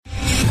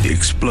The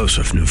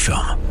explosive new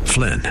film,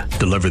 Flynn,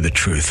 deliver the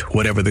truth,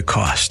 whatever the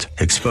cost,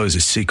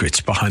 exposes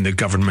secrets behind the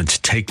government's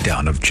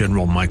takedown of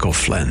General Michael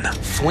Flynn.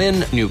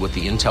 Flynn knew what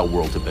the intel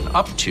world had been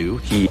up to.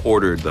 He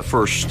ordered the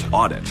first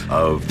audit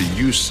of the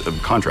use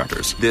of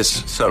contractors.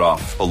 This set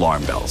off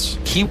alarm bells.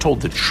 He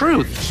told the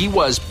truth. He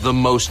was the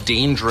most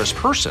dangerous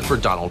person for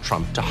Donald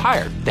Trump to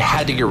hire. They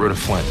had to get rid of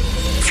Flynn.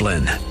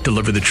 Flynn,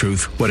 deliver the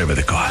truth, whatever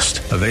the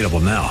cost. Available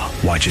now.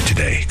 Watch it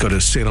today. Go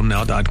to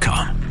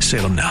salemnow.com.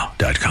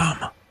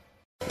 salemnow.com.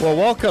 Well,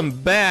 welcome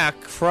back.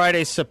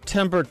 Friday,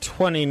 September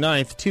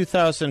 29th,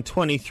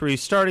 2023.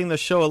 Starting the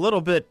show a little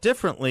bit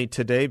differently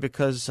today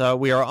because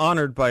we are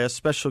honored by a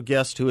special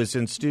guest who is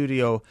in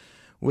studio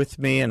with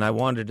me, and I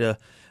wanted to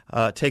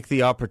take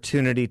the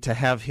opportunity to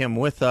have him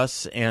with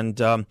us and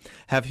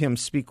have him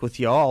speak with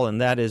you all, and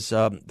that is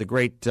the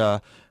great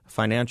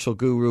financial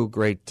guru,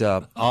 great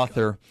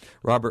author,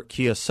 Robert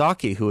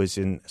Kiyosaki, who is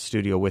in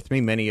studio with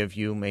me. Many of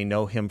you may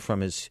know him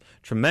from his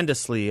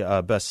tremendously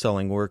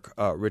best-selling work,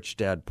 Rich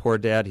Dad, Poor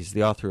Dad. He's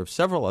the author of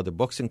several other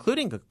books,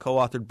 including a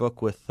co-authored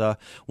book with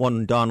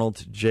one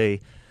Donald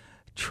J.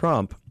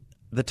 Trump.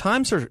 The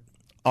times are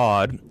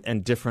odd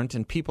and different,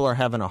 and people are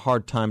having a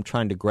hard time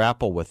trying to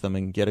grapple with them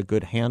and get a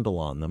good handle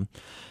on them.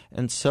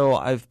 And so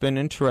I've been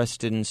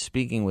interested in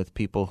speaking with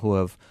people who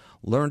have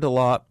learned a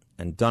lot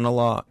and done a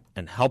lot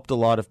and helped a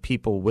lot of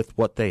people with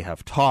what they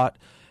have taught.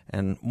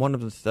 And one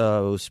of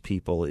those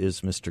people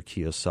is Mr.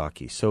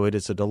 Kiyosaki. So it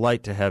is a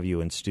delight to have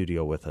you in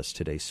studio with us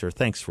today, sir.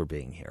 Thanks for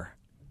being here.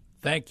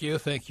 Thank you.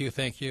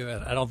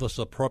 And I don't know if this is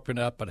appropriate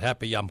enough, but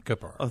happy Yom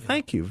Kippur. Oh,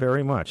 thank you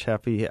very much.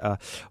 Happy,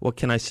 what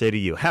can I say to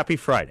you? Happy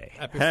Friday.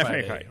 Happy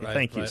Friday. Right,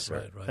 thank you,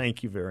 sir. Right.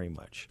 Thank you very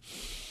much.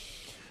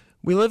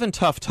 We live in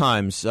tough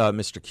times,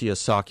 Mr.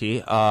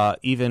 Kiyosaki,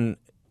 even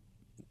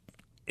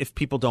if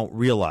people don't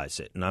realize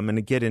it. And I'm going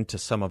to get into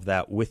some of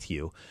that with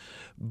you.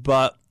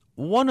 But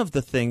one of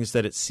the things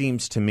that it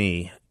seems to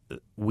me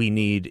we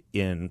need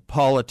in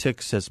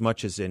politics as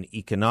much as in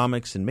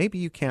economics, and maybe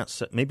we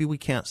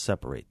can't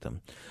separate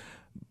them,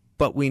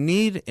 but we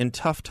need, in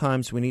tough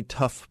times, we need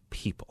tough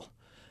people.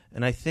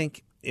 And I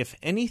think if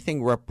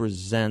anything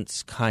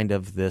represents kind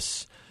of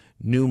this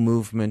new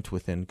movement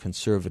within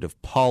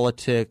conservative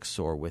politics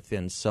or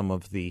within some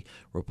of the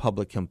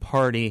Republican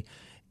Party,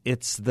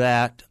 it's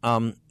that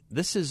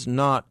this is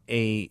not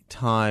a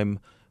time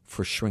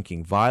for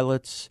shrinking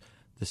violets.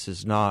 This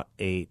is not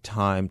a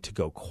time to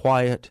go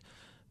quiet.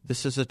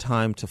 This is a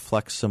time to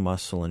flex some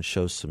muscle and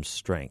show some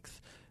strength.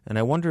 And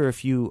I wonder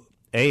if you,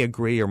 A,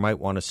 agree or might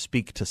want to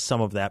speak to some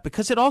of that,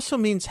 because it also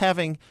means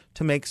having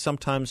to make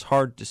sometimes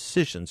hard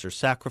decisions or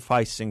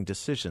sacrificing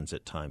decisions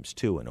at times,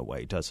 too, in a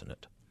way, doesn't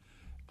it?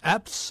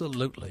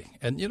 Absolutely.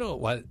 And you know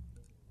what?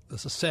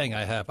 There's a saying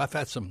I have.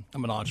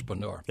 I'm an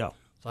entrepreneur. Yeah.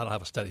 So I don't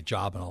have a steady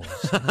job and all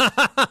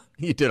this.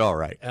 You did all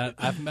right. And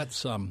I've met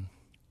some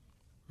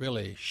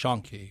really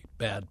shonky,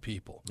 bad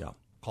people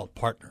called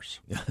partners.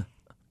 Yeah.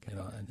 You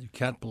know, and you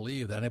can't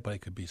believe that anybody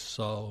could be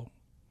so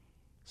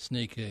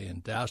sneaky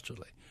and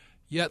dastardly.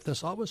 Yet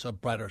there's always a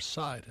brighter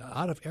side.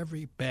 Out of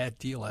every bad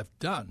deal I've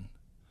done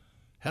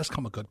has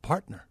come a good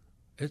partner.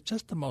 It's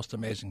just the most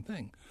amazing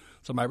thing.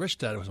 So my rich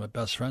dad, who was my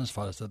best friend's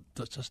father, said,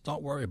 just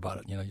don't worry about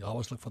it. You know, you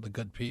always look for the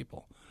good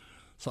people.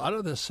 So out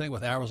of this thing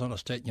with Arizona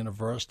State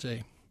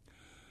University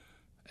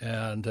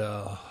and,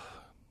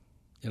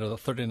 the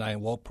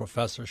 39 woke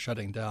professors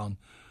shutting down,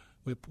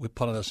 we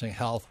put on this thing,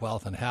 health,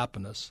 wealth, and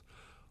happiness.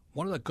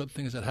 One of the good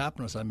things that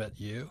happened is I met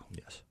you.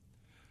 Yes.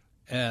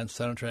 And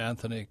Senator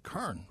Anthony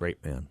Kern.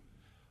 Great man.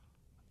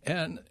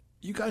 And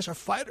you guys are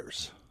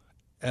fighters.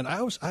 And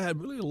I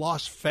had really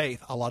lost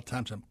faith a lot of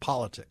times in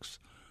politics.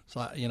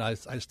 So, I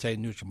stayed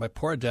neutral. My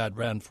poor dad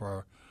ran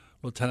for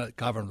lieutenant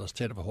governor of the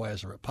state of Hawaii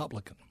as a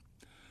Republican.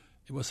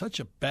 It was such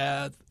a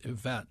bad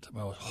event. I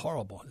mean, it was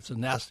horrible. It's a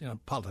nasty,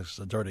 politics is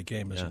a dirty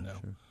game, as you know.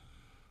 Sure.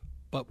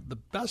 But the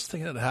best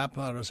thing that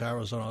happened out of this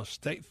Arizona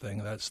State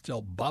thing that's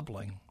still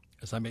bubbling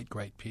is I meet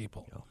great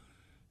people.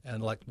 Yeah.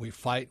 And like we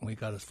fight and we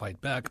got to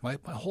fight back. My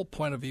whole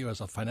point of view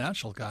as a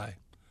financial guy,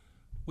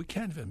 we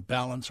can't even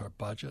balance our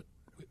budget.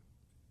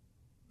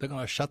 They're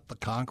going to shut the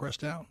Congress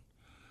down.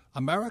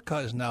 America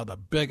is now the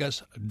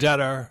biggest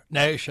debtor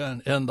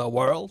nation in the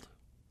world,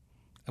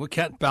 and we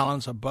can't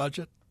balance a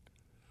budget.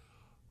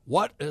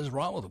 What is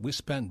wrong with it? We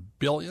spend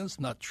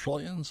billions, not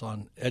trillions,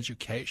 on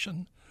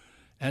education.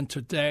 And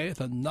today,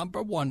 the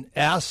number one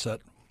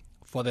asset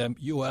for the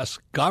U.S.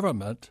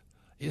 government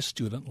is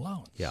student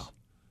loans. Yeah.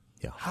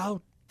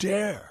 How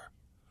dare?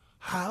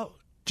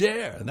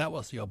 And that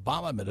was the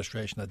Obama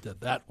administration that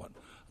did that one.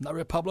 I'm not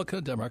Republican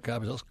or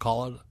Democrat, but just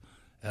call it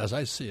as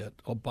I see it.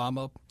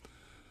 Obama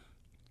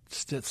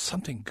did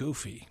something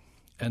goofy,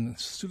 and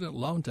student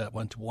loan debt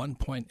went to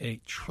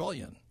 $1.8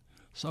 trillion.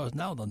 So it's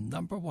now the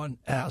number one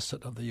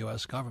asset of the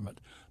U.S. government.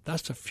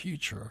 That's the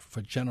future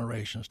for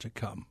generations to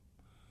come.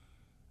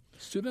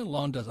 Student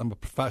loan debt, I'm a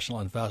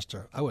professional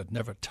investor. I would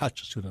never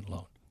touch student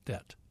loan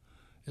debt.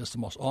 It's the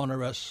most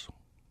onerous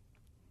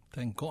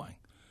thing going.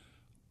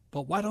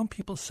 But why don't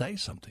people say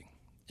something?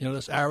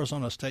 This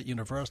Arizona State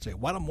University,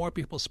 why don't more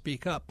people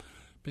speak up?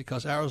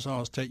 because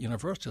Arizona State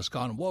University has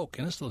gone woke,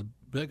 and it's the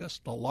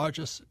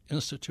largest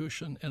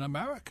institution in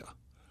America,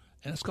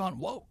 and it's gone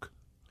woke.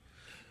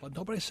 But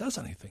nobody says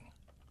anything.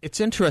 It's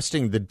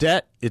interesting. The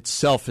debt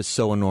itself is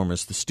so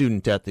enormous. The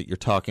student debt that you're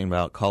talking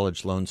about,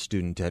 college loan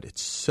student debt,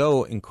 it's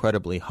so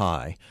incredibly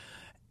high.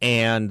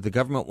 And the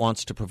government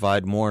wants to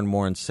provide more and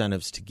more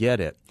incentives to get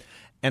it.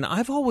 And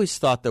I've always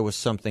thought there was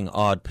something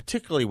odd,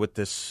 particularly with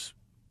this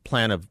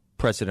plan of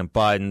President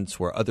Biden's,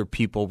 where other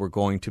people were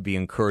going to be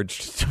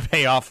encouraged to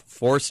pay off,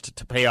 forced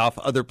to pay off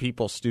other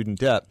people's student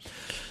debt.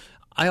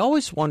 I've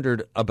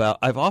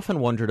often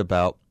wondered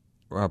about,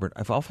 Robert,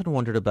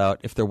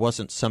 if there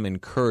wasn't some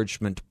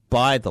encouragement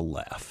by the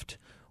left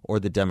or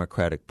the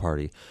Democratic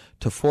Party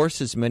to force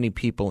as many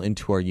people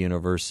into our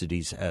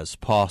universities as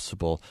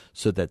possible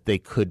so that they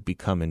could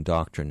become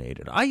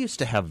indoctrinated. I used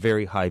to have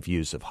very high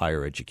views of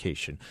higher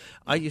education.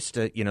 I used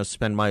to,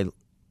 spend my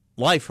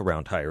life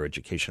around higher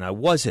education. I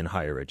was in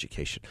higher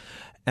education.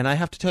 And I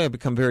have to tell you, I've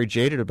become very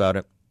jaded about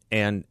it,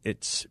 and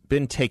it's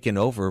been taken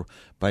over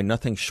by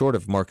nothing short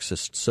of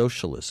Marxist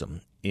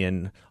socialism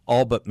in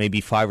all but maybe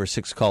 5 or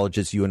 6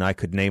 colleges you and I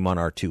could name on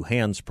our 2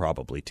 hands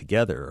probably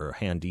together, or a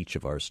hand each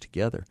of ours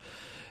together.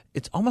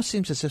 It almost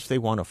seems as if they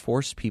want to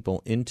force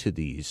people into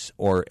these,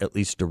 or at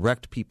least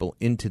direct people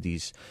into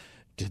these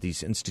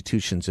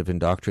institutions of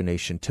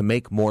indoctrination to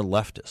make more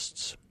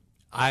leftists.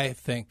 I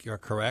think you're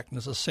correct. And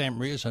it's the same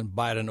reason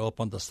Biden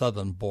opened the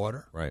southern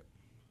border. Right.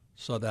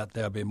 So that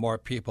there'll be more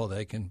people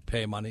they can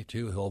pay money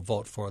to who'll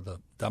vote for the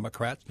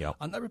Democrats. Yep.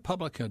 I'm not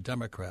Republican or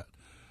Democrat.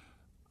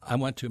 I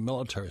went to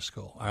military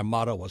school. Our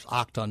motto was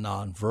acta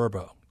non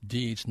verba,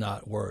 deeds,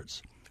 not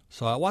words.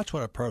 So I watch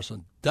what a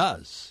person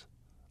does,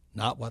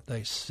 not what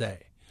they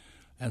say.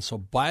 And so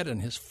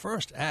Biden, his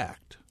first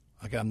act,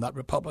 again, I'm not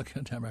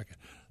Republican or Democrat,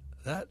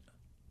 that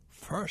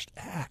first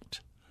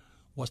act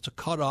was to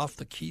cut off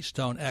the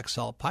Keystone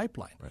XL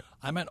pipeline. Right.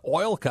 I'm an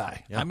oil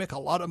guy. Yeah. I make a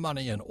lot of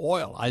money in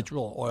oil. I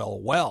drill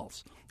oil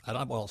wells. I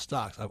don't have oil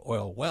stocks. I have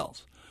oil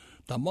wells.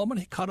 The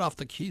moment he cut off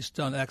the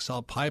Keystone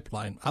XL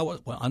pipeline,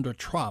 under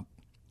Trump,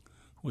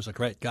 who was a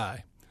great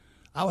guy,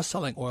 I was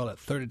selling oil at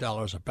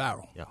 $30 a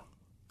barrel. Yeah.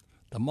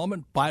 The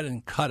moment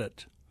Biden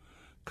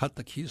cut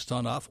the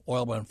Keystone off,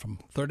 oil went from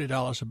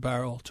 $30 a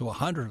barrel to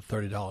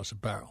 $130 a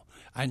barrel.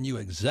 I knew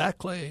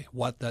exactly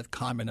what that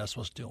communist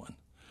was doing.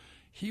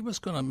 He was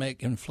going to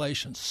make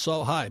inflation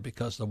so high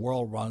because the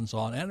world runs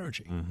on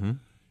energy. Mm-hmm.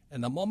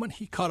 And the moment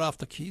he cut off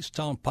the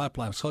Keystone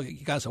pipeline, so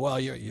you guys say, well,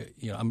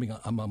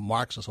 I'm a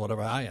Marxist or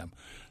whatever I am.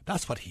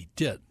 That's what he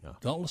did. Yeah.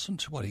 Don't listen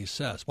to what he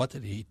says. What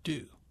did he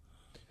do?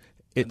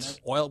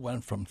 Oil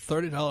went from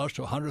 $30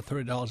 to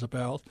 $130 a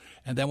barrel,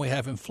 and then we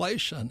have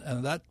inflation,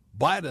 and that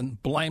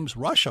Biden blames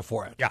Russia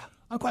for it. Yeah.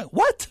 I'm going,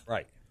 what?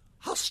 Right.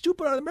 How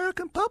stupid are the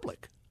American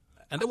public?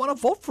 And they want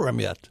to vote for him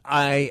yet.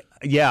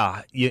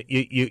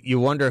 You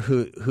wonder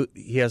who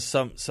he has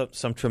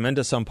some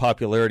tremendous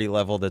unpopularity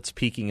level that's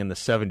peaking in the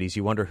 70s.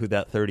 You wonder who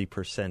that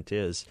 30%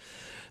 is.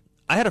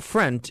 I have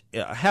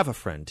a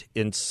friend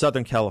in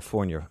Southern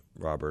California,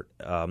 Robert,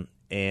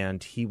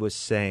 and he was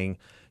saying,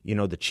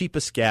 the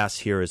cheapest gas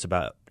here is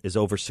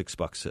over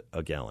 $6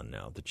 a gallon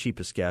now. The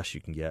cheapest gas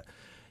you can get.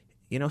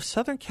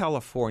 Southern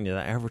California,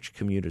 the average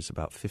commute is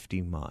about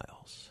 50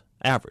 miles.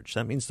 Average.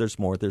 That means there's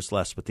more, there's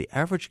less, but the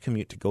average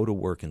commute to go to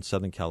work in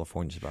Southern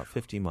California is about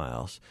 50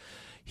 miles.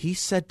 He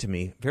said to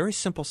me, very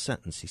simple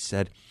sentence, he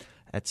said,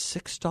 at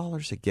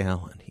 $6 a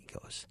gallon, he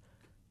goes,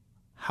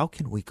 how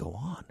can we go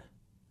on?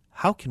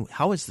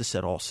 How is this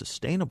at all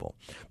sustainable?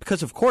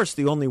 Because, of course,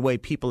 the only way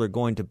people are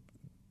going to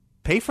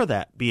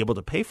be able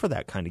to pay for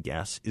that kind of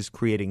gas is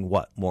creating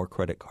what? More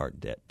credit card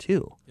debt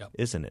too,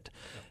 Isn't it?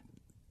 Yep.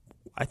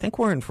 I think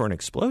we're in for an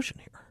explosion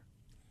here.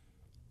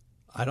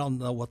 I don't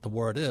know what the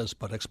word is,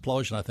 but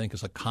explosion, I think,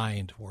 is a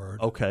kind word.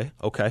 Okay.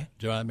 Do you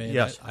know what I mean?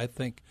 Yes. I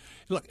think,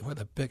 look, we're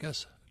the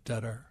biggest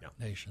debtor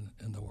nation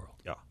in the world.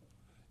 Yeah.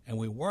 And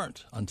we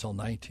weren't until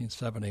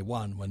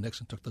 1971 when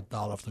Nixon took the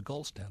dollar off the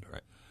gold standard.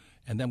 Right.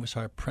 And then we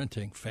started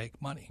printing fake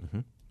money. Mm-hmm.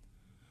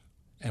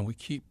 And we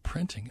keep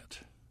printing it.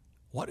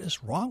 What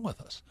is wrong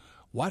with us?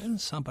 Why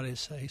didn't somebody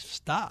say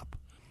stop?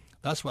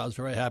 That's why I was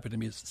very happy to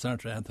meet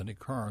Senator Anthony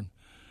Kern.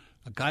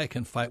 A guy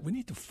can fight. We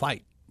need to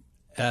fight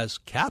as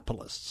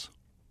capitalists.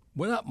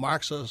 We're not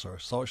Marxists or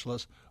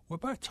socialists. We're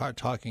about to start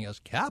talking as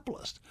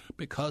capitalists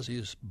because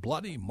these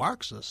bloody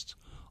Marxists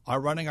are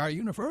running our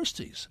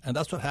universities. And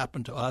that's what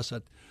happened to us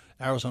at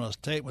Arizona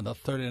State when the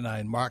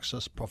 39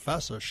 Marxist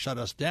professors shut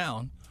us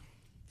down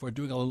for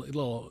doing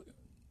a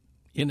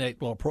innate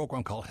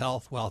program called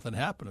Health, Wealth, and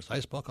Happiness. I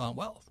spoke on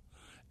wealth.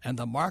 And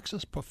the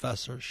Marxist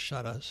professors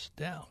shut us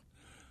down.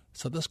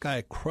 So this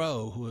guy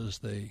Crow, who is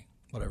the,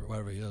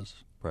 whatever he is.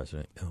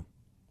 President, yeah.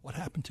 What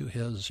happened to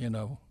his,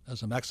 as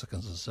the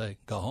Mexicans would say,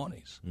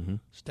 cojones? Mm-hmm.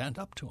 Stand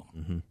up to him.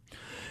 Mm-hmm.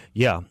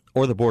 Yeah,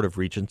 or the Board of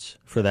Regents,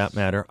 for that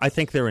matter. I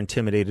think they're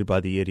intimidated by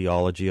the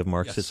ideology of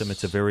Marxism. Yes.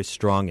 It's a very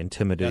strong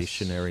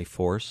intimidationary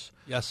force.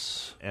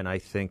 Yes. And I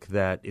think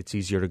that it's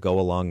easier to go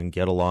along and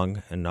get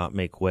along and not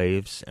make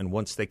waves. And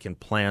once they can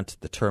plant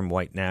the term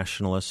white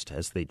nationalist,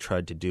 as they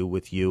tried to do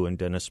with you and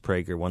Dennis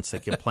Prager, once they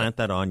can plant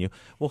that on you,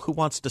 well, who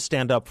wants to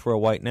stand up for a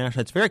white nationalist?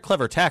 It's a very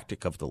clever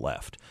tactic of the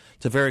left.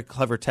 It's a very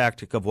clever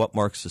tactic of what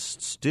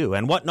Marxists do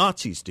and what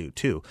Nazis do,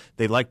 too.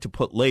 They like to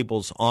put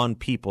labels on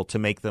people to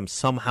make them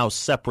somehow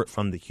separate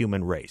from the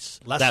human race.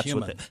 Less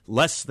human.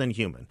 Less than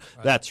human.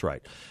 Right. That's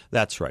right.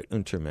 That's right.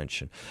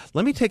 Untermenschen.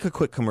 Let me take a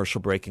quick commercial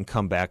break and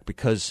come back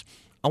because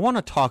I want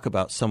to talk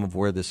about some of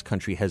where this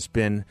country has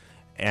been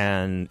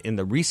and in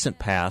the recent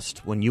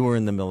past when you were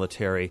in the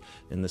military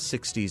in the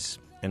 60s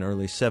and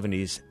early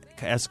 70s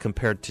as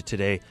compared to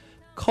today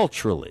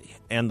culturally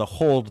and the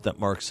hold that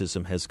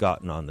Marxism has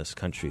gotten on this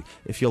country.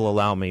 If you'll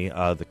allow me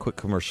the quick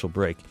commercial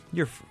break.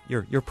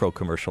 You're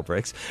pro-commercial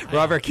breaks.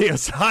 Robert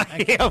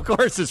Kiyosaki, of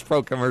course, is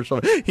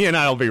pro-commercial. He and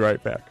I will be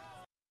right back.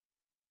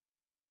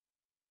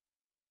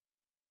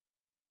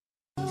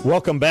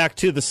 Welcome back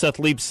to the Seth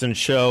Leibsohn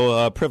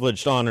Show.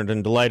 Privileged, honored,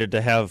 and delighted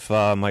to have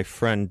my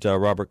friend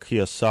Robert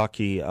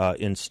Kiyosaki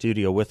in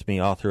studio with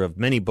me, author of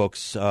many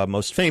books,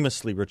 most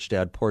famously Rich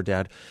Dad, Poor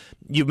Dad.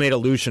 You made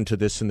allusion to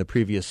this in the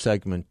previous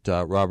segment,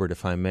 Robert,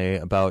 if I may,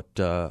 about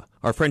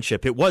our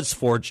friendship. It was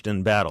forged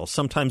in battle.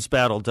 Sometimes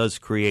battle does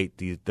create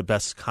the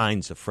best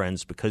kinds of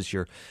friends because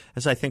you're,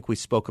 as I think we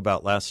spoke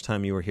about last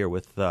time you were here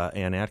with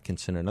Ann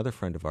Atkinson, another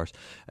friend of ours,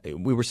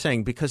 we were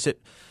saying because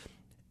it –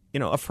 you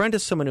know, a friend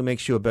is someone who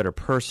makes you a better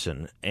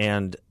person,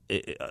 and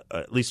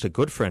at least a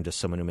good friend is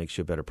someone who makes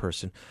you a better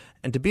person.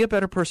 And to be a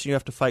better person, you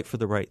have to fight for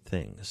the right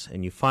things.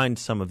 And you find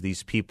some of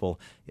these people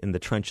in the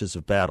trenches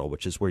of battle,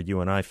 which is where you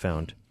and I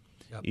found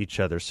each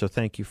other. So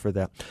thank you for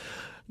that.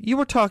 You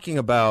were talking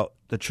about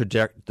the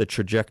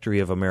trajectory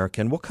of America,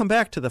 and we'll come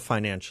back to the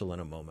financial in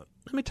a moment.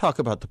 Let me talk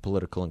about the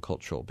political and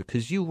cultural,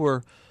 because you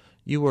were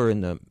in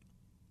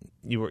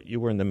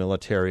the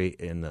military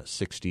in the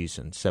 60s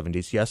and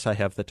 70s. Yes, I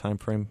have the time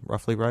frame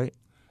roughly right?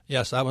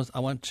 Yes, I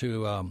went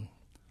to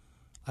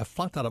I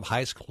flunked out of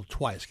high school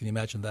twice. Can you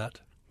imagine that?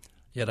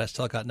 Yet I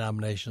still got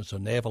nominations to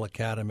Naval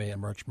Academy and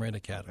Merchant Marine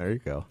Academy. There you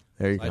go.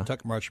 There you go. I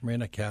took Merchant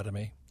Marine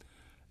Academy,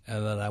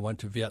 and then I went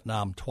to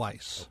Vietnam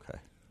twice. Okay.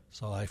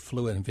 So I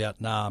flew in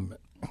Vietnam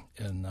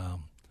I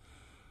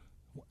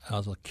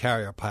was a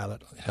carrier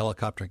pilot, a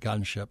helicopter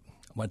gunship.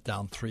 Went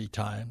down 3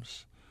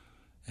 times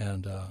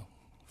and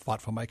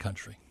fought for my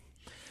country.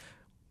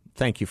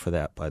 Thank you for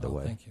that, by the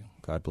way. Thank you.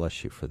 God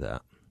bless you for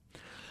that.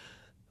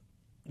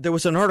 There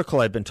was an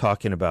article I've been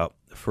talking about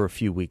for a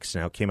few weeks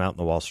now. It came out in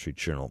the Wall Street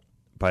Journal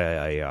by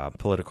a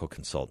political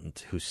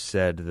consultant who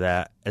said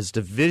that as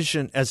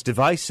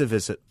divisive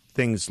as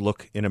things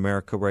look in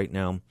America right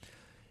now,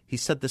 he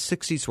said the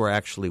 60s were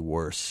actually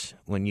worse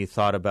when you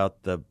thought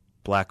about the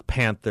Black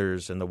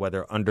Panthers and the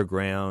Weather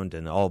Underground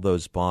and all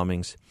those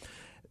bombings,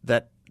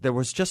 that there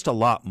was just a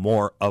lot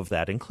more of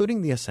that,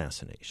 including the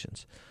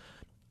assassinations.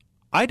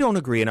 I don't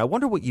agree, and I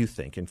wonder what you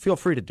think, and feel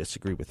free to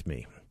disagree with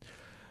me.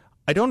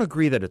 I don't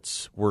agree that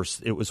it's worse.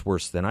 It was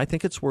worse then. I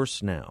think it's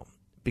worse now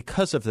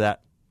because of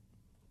that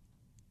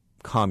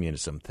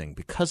communism thing,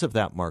 because of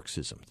that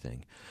Marxism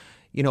thing.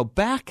 You know,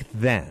 back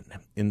then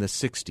in the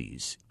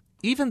 60s,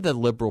 even the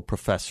liberal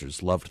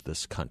professors loved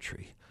this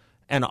country,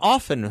 and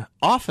often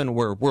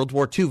were World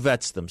War II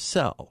vets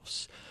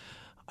themselves.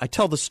 I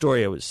tell the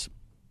story. I was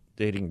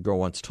dating a girl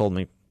once told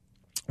me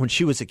when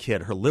she was a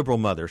kid, her liberal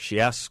mother, she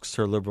asks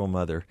her liberal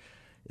mother,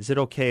 is it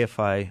okay if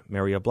I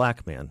marry a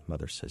black man?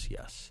 Mother says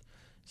yes.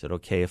 Is it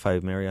okay if I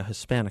marry a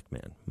Hispanic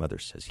man? Mother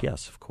says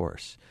yes, of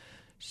course.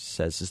 She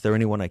says, is there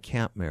anyone I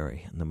can't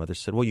marry? And the mother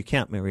said, well, you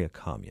can't marry a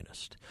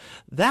communist.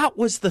 That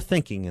was the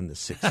thinking in the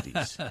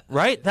 60s,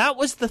 right? That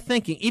was the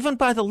thinking, even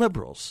by the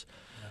liberals.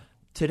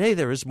 Today,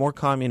 there is more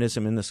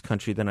communism in this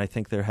country than I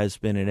think there has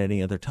been at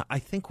any other time. I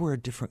think we're a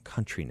different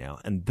country now,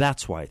 and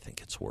that's why I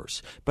think it's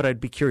worse. But I'd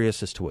be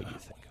curious as to what you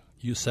think.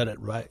 You said it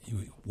right.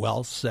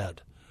 Well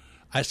said.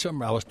 I still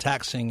remember I was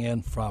taxiing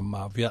in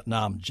from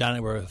Vietnam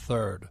January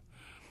 3rd.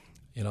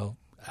 You know,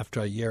 after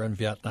a year in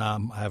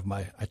Vietnam,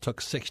 I took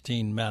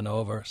 16 men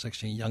over,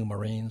 16 young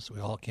Marines. We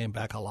all came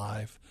back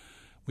alive.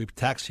 We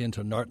taxied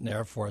into Norton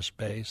Air Force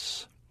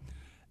Base.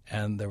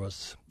 And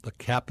the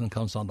captain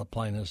comes on the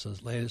plane and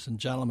says, ladies and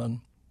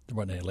gentlemen, there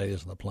weren't any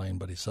ladies on the plane,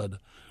 but he said,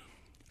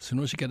 as soon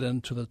as you get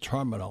into the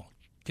terminal,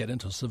 get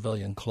into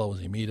civilian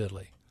clothes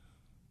immediately.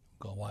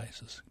 Go, why? He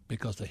says,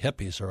 because the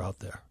hippies are out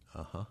there.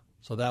 Uh-huh.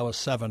 So that was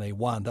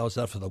 71. That was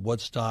after the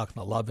Woodstock and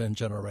the Love-In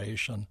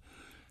generation.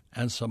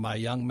 And so my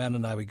young men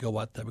and I would go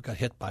out there. We got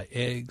hit by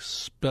eggs,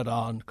 spit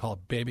on,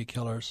 called baby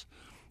killers.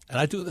 And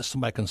I do this to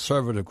my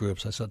conservative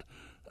groups. I said,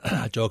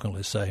 I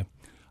jokingly say,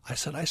 I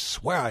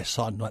swear I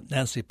saw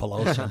Nancy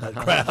Pelosi in that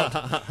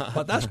crowd.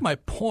 But that's my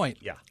point.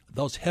 Yeah.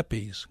 Those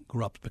hippies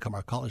grew up to become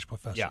our college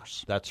professors. Yeah,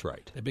 that's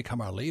right. They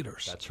become our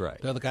leaders. That's right.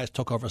 They're the guys who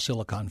took over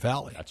Silicon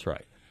Valley. That's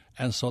right.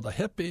 And so the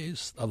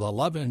hippies of the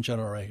Love-In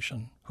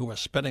generation, who were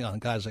spitting on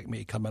guys like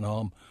me coming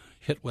home,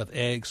 hit with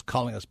eggs,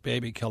 calling us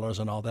baby killers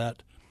and all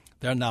that,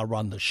 they're now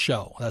run the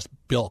show. That's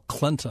Bill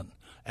Clinton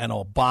and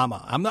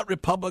Obama. I'm not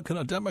Republican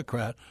or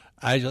Democrat.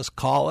 I just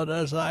call it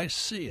as I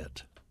see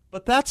it.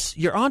 But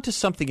you're onto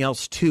something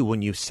else, too,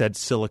 when you said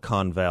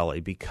Silicon Valley,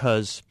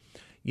 because,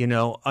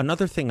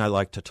 another thing I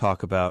like to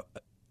talk about,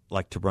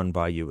 like to run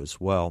by you as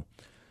well,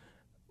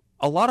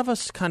 a lot of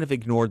us kind of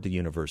ignored the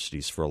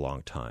universities for a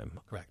long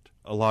time. Correct.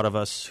 A lot of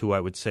us who I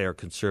would say are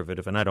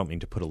conservative, and I don't mean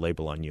to put a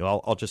label on you.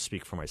 I'll just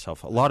speak for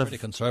myself. Pretty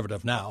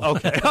conservative now.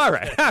 Okay, all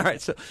right.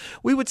 So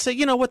we would say,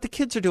 what the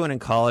kids are doing in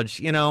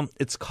college,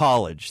 it's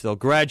college. They'll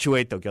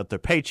graduate, they'll get their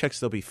paychecks,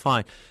 they'll be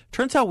fine.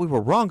 Turns out we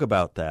were wrong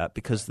about that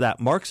because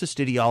that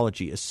Marxist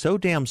ideology is so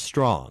damn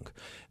strong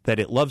that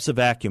it loves a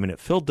vacuum, and it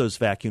filled those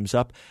vacuums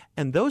up.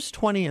 And those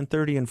 20 and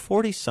 30 and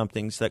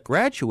 40-somethings that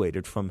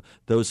graduated from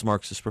those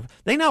Marxist,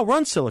 they now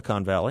run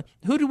Silicon Valley.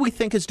 Who do we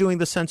think is doing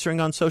the censoring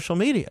on social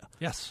media?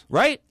 Yes.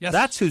 Right? Yes.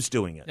 That's who's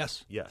doing it.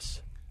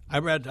 Yes. I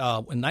read in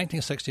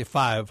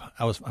 1965,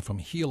 I'm from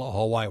Hilo,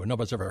 Hawaii, where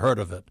nobody's ever heard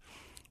of it.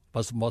 It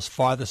was the most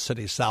farthest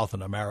city south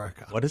in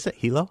America. What is it,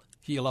 Hilo?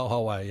 Hilo,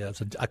 Hawaii. Yeah,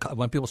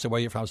 when people say, where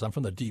are you from? I'm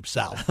from the deep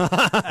south.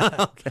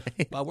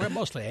 Okay. But we're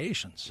mostly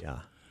Asians.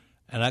 Yeah.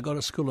 And I go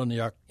to school in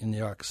New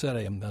York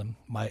City, and then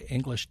my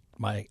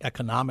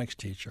economics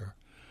teacher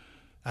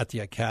at the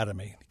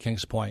academy,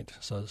 Kings Point,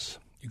 says,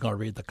 you're going to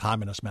read the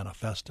Communist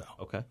Manifesto.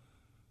 Okay.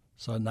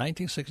 So in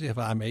 1965,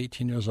 I'm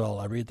 18 years old,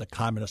 I read the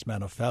Communist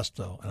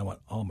Manifesto, and I went,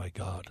 oh, my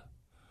God,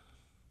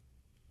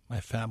 my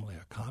family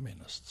are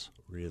communists.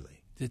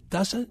 Really? It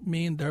doesn't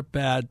mean they're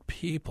bad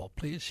people.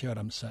 Please hear what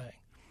I'm saying.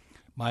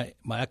 My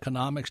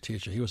economics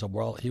teacher, he was a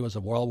World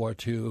War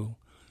II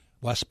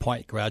West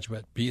Point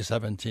graduate,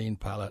 B-17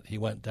 pilot. He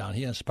went down.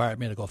 He inspired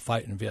me to go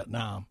fight in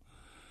Vietnam.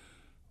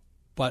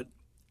 But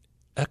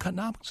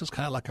economics is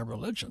kind of like a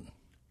religion.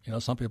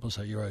 Some people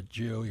say you're a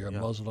Jew, you're a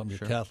Muslim, you're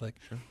Catholic.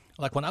 Sure.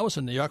 Like when I was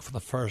in New York for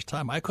the first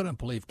time, I couldn't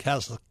believe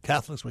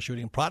Catholics were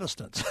shooting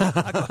Protestants.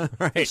 I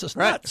go, this is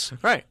nuts.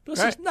 Right.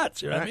 This is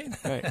nuts. You know what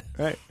I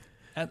mean?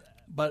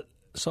 Right.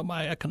 So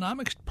my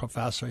economics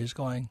professor, he's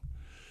going,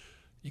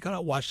 you got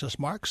to watch this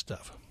Marx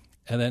stuff.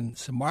 And then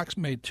Marx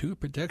made two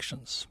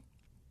predictions.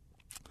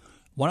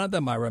 One of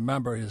them I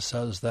remember, he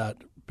says that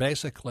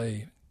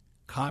basically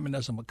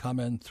communism would come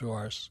in through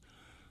our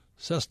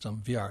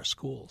system via our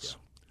schools.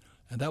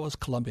 And that was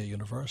Columbia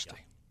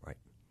University. Yeah.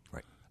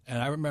 Right.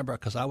 And I remember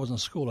because I was in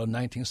school in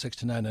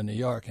 1969 in New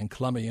York, and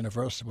Columbia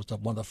University was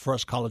one of the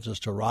first colleges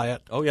to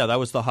riot. Oh, yeah, that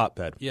was the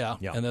hotbed. Yeah.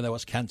 And then there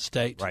was Kent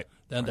State. Right.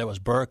 Then there was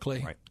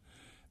Berkeley. Right.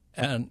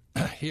 And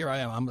here I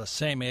am. I'm the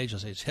same age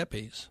as these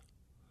hippies,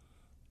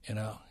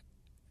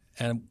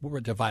 and we were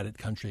a divided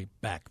country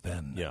back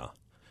then. Yeah.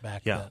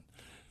 Back then.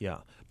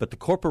 Yeah, but the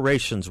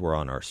corporations were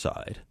on our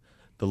side.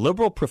 The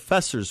liberal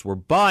professors were,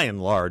 by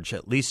and large,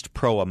 at least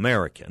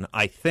pro-American,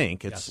 I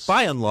think. It's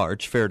by and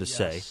large fair to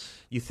say.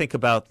 You think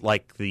about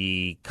like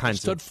the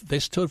kinds they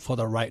stood for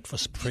the right for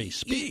free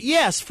speech.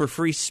 Yes, for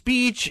free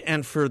speech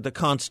and for the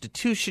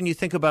Constitution. You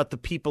think about the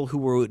people who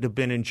would have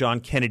been in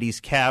John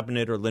Kennedy's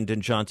cabinet or Lyndon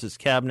Johnson's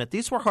cabinet.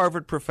 These were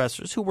Harvard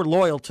professors who were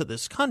loyal to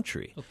this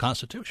country. The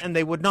Constitution. And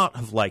they would not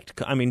have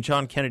liked – I mean,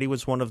 John Kennedy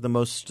was one of the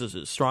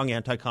most strong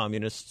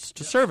anti-communists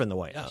to serve in the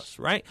White House,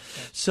 right?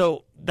 Yes.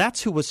 So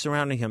that's who was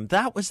surrounding him.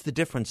 That was the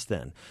difference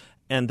then.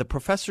 And the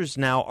professors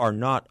now are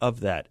not of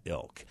that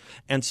ilk.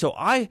 And so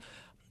I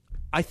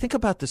think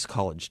about this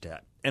college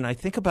debt, and I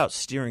think about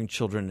steering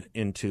children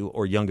into,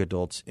 or young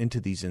adults into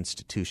these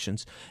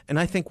institutions, and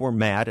I think we're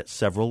mad at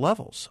several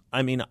levels.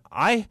 I mean,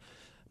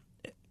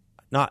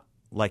 not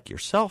like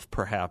yourself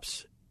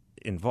perhaps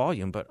in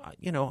volume, but,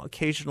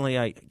 occasionally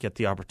I get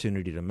the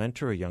opportunity to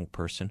mentor a young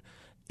person.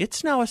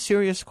 It's now a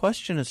serious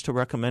question as to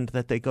recommend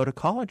that they go to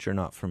college or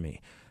not for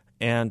me.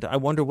 And I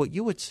wonder what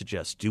you would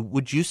suggest.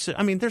 Would you say,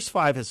 I mean, there's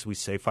 5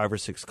 or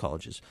 6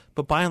 colleges.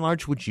 But by and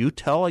large, would you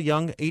tell a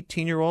young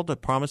 18-year-old, a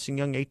promising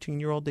young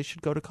 18-year-old, they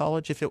should go to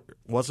college if it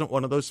wasn't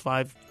one of those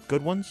 5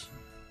 good ones?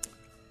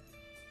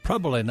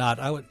 Probably not.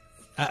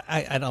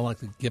 I don't like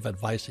to give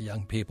advice to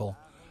young people.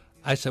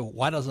 I say,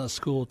 why doesn't a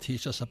school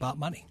teach us about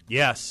money?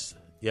 Yes.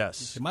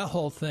 See, my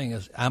whole thing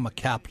is I'm a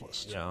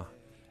capitalist. Yeah.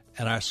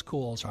 And our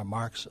schools are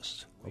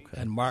Marxist.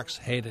 Okay. And Marx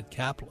hated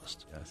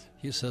capitalists. Yes.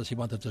 He says he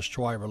wanted to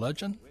destroy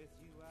religion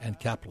and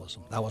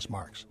capitalism. That was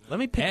Marx. Let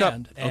me pick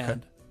and up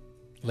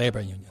labor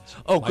unions.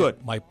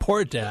 Good. My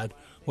poor dad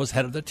was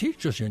head of the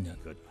teachers union.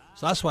 Good.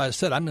 So that's why I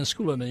said I'm in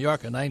school in New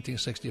York in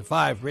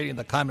 1965 reading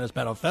the Communist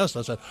Manifesto.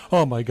 I said,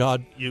 oh, my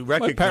God,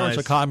 my parents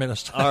are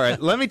communists. All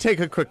right, let me take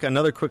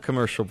another quick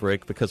commercial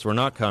break because we're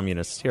not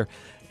communists here.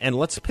 And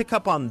let's pick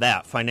up on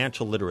that,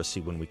 financial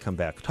literacy, when we come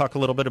back. Talk a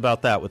little bit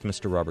about that with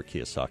Mr. Robert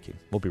Kiyosaki.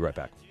 We'll be right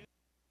back.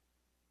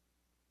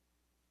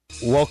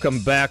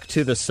 Welcome back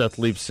to the Seth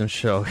Leibson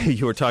Show.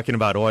 You were talking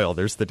about oil.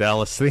 There's the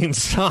Dallas theme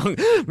song.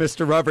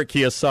 Mr. Robert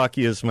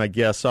Kiyosaki is my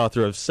guest,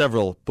 author of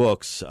several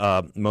books,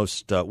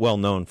 most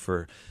well-known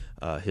for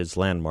his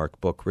landmark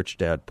book, Rich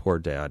Dad, Poor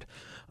Dad.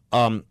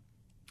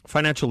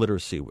 Financial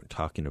literacy we're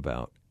talking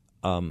about.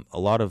 A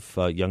lot of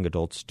young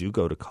adults do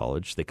go to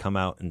college. They come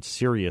out in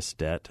serious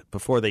debt.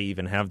 Before they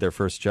even have their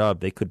first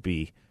job, they could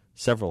be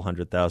several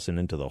 $100,000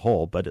 into the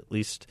hole, but at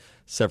least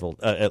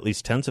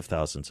tens of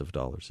thousands of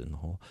dollars in the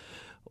hole.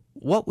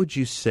 What would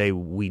you say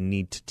we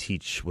need to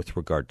teach with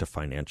regard to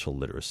financial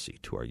literacy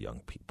to our young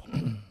people?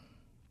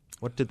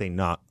 What do they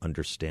not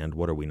understand?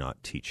 What are we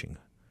not teaching?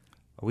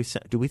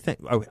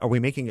 Are we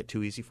making it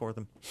too easy for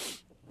them?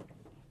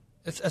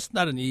 It's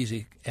not an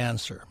easy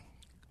answer.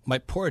 My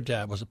poor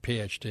dad was a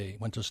PhD,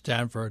 went to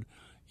Stanford,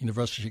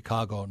 University of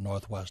Chicago,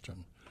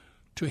 Northwestern.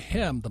 To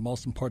him, the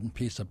most important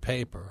piece of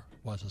paper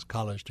was his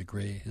college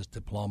degree, his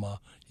diploma,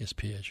 his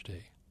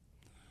PhD.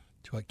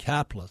 To a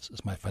capitalist,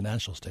 it's my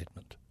financial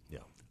statement. Yeah.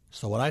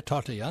 So when I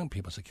talk to young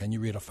people, I say, can you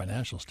read a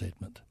financial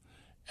statement?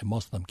 And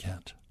most of them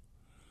can't.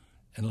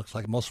 And it looks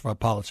like most of our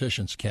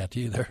politicians can't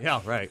either. Yeah,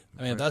 right.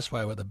 I mean, that's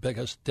why we're the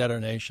biggest debtor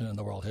nation in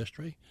the world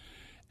history.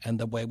 And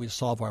the way we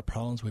solve our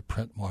problems, we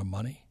print more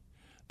money.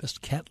 This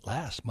can't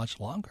last much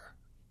longer.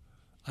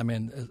 I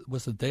mean, it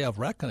was the day of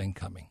reckoning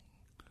coming.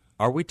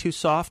 Are we too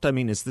soft? I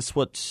mean, is this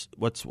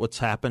what's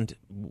happened?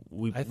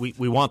 We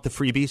want the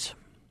freebies?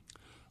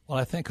 Well,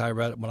 I think I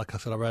read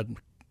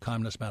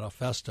Communist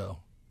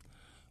Manifesto.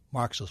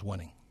 Marx is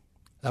winning.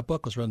 That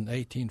book was written in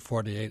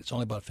 1848. It's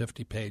only about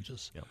 50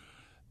 pages. Yep.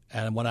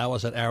 And when I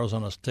was at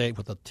Arizona State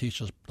with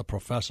the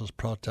professors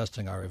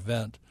protesting our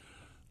event,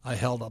 I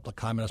held up the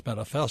Communist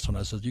Manifesto and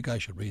I said, you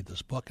guys should read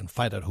this book and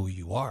find out who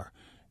you are.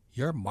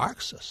 You're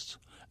Marxists.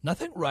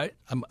 Nothing right.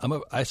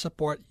 I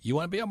support, you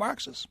want to be a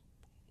Marxist?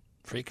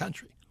 Free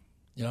country.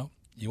 You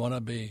want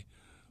to be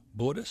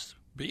Buddhist?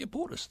 Be a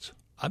Buddhist.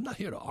 I'm not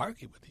here to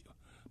argue with you,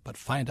 but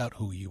find out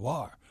who you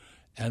are.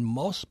 And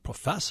most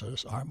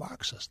professors are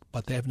Marxists,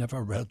 but they've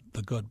never read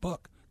the good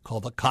book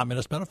called the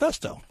Communist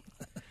Manifesto.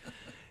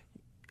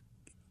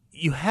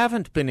 You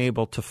haven't been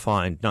able to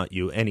find,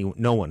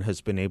 no one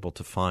has been able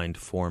to find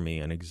for me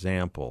an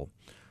example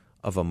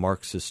of a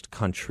Marxist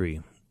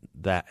country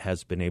that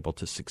has been able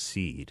to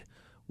succeed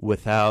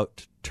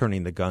without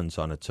turning the guns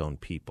on its own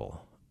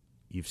people.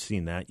 You've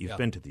seen that. You've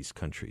been to these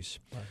countries.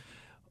 Right.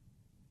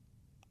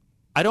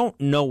 I don't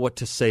know what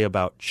to say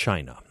about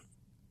China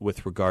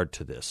with regard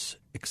to this,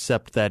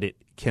 except that it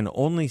can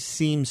only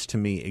seems to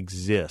me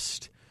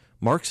exist,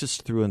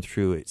 Marxist through and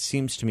through, it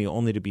seems to me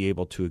only to be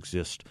able to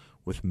exist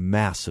with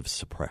massive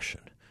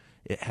suppression.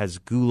 It has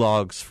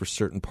gulags for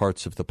certain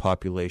parts of the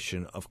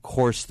population, of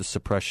course the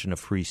suppression of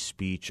free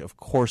speech, of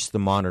course the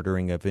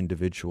monitoring of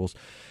individuals.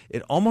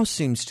 It almost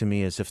seems to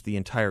me as if the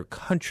entire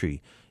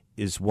country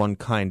is one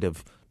kind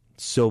of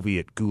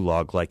Soviet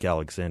gulag like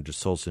Alexander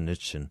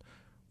Solzhenitsyn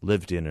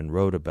lived in and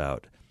wrote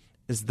about.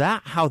 Is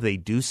that how they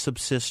do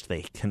subsist?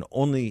 They can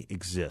only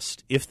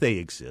exist, if they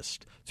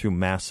exist, through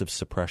massive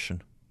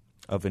suppression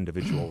of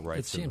individual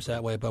rights. It seems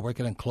that way, but we're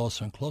getting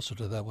closer and closer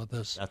to that with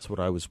this. That's what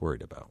I was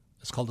worried about.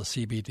 It's called the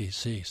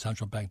CBDC,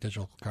 Central Bank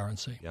Digital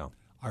Currency. Yeah.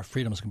 Our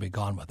freedom's going to be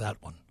gone with that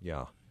one.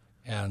 Yeah.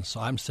 And so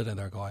I'm sitting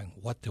there going,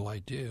 what do I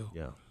do?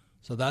 Yeah.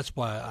 So that's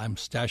why I'm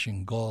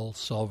stashing gold,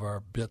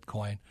 silver,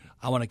 Bitcoin.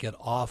 I want to get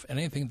off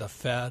anything the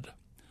Fed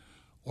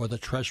or the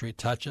Treasury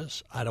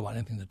touches. I don't want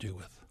anything to do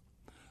with.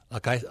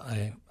 Like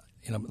I'm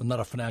not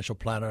a financial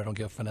planner. I don't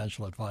give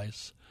financial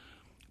advice.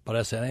 But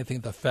I say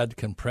anything the Fed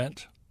can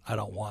print, I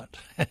don't want.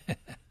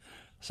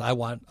 So I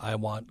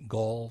want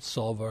gold,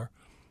 silver.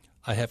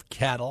 I have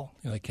cattle.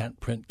 They can't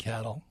print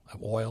cattle. I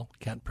have oil.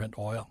 Can't print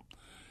oil.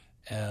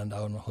 And I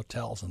own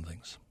hotels and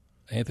things.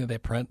 Anything they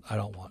print, I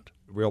don't want.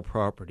 Real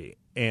property.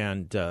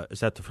 And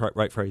is that the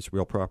right phrase,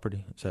 real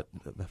property? Is that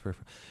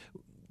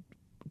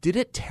did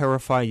it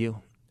terrify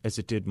you, as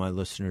it did my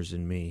listeners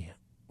and me,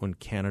 when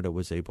Canada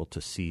was able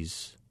to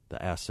seize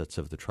the assets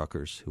of the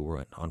truckers who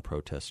were on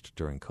protest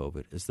during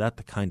COVID? Is that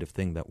the kind of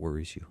thing that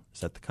worries you?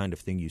 Is that the kind of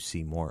thing you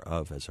see more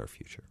of as our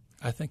future?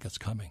 I think it's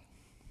coming.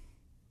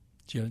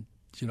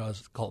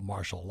 It's called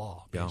martial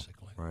law,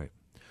 basically. Yeah,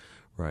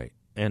 right.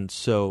 And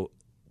so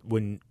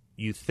when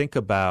you think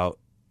about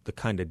the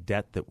kind of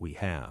debt that we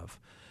have,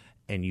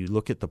 and you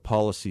look at the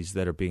policies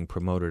that are being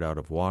promoted out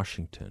of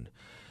Washington,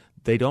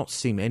 they don't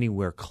seem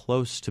anywhere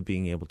close to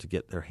being able to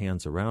get their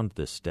hands around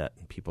this debt.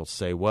 And people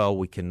say, well,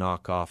 we can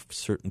knock off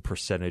certain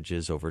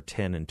percentages over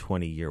 10 and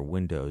 20-year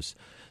windows.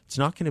 It's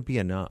not going to be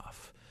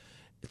enough.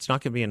 It's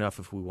not going to be enough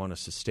if we want to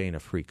sustain a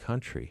free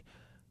country.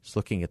 Just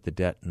looking at the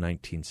debt in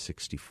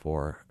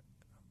 1964,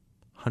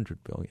 $100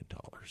 billion.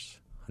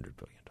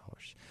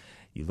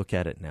 You look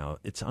at it now,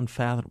 it's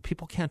unfathomable.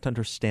 People can't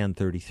understand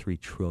 $33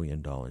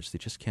 trillion. They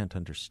just can't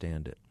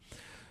understand it.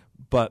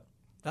 But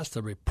that's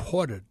the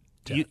reported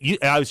debt.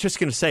 I was just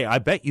going to say, I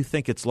bet you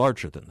think it's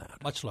larger than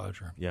that. Much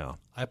larger. Yeah.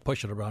 I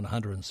push it around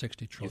 $160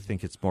 trillion. You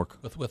think it's more?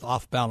 With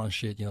off-balance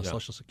sheet,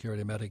 Social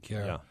Security,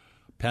 Medicare,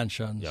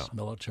 pensions, Yeah.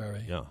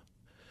 military. Yeah.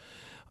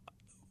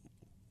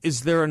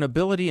 Is there an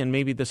ability, and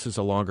maybe this is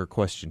a longer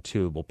question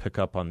too, we'll pick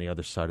up on the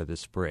other side of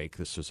this break.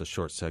 This was a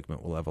short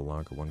segment. We'll have a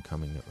longer one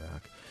coming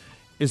back.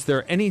 Is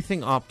there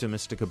anything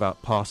optimistic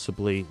about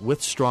possibly,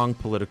 with strong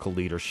political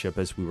leadership,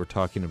 as we were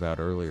talking about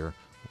earlier,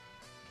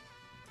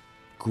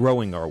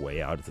 growing our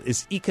way out of it?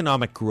 Is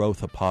economic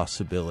growth a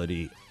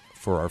possibility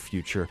for our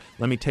future?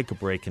 Let me take a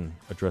break and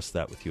address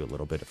that with you a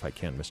little bit if I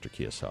can, Mr.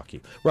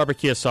 Kiyosaki. Robert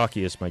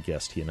Kiyosaki is my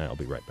guest. He and I will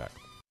be right back.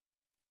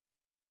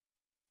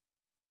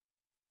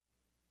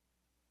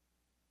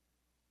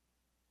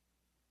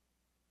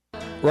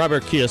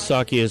 Robert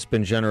Kiyosaki has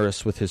been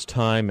generous with his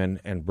time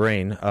and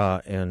brain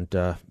and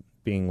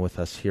being with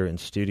us here in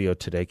studio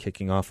today,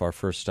 kicking off our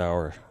first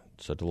hour.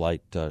 It's a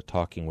delight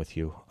talking with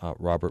you,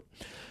 Robert.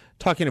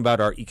 Talking about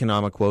our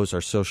economic woes,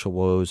 our social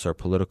woes, our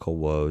political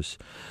woes.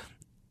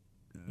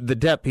 The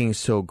debt being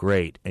so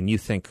great, and you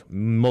think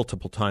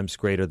multiple times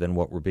greater than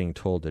what we're being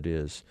told it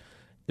is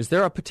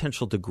there a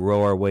potential to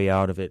grow our way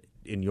out of it,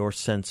 in your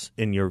sense,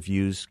 in your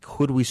views?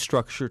 Could we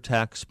structure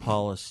tax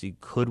policy?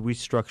 Could we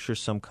structure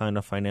some kind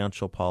of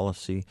financial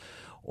policy?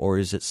 Or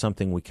is it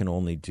something we can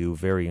only do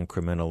very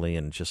incrementally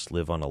and just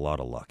live on a lot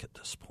of luck at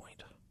this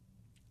point?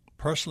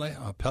 Personally,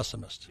 I'm a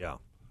pessimist. Yeah.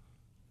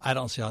 I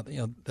don't see how,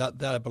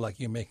 that'd be like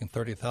you making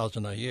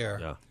 $30,000 a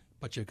year,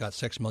 but you've got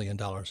 $6 million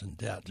in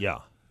debt. Yeah,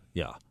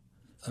 yeah.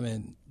 I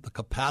mean, the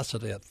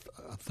capacity of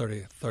a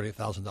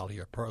 $30,000 a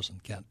year person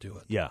can't do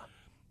it. Yeah.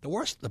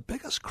 The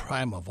biggest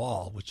crime of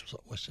all, which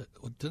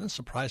didn't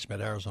surprise me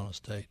at Arizona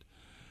State,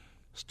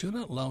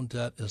 student loan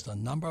debt is the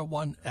number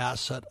one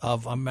asset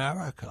of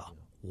America.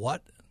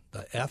 What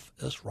the F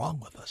is wrong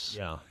with us?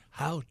 Yeah.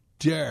 How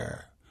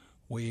dare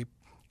we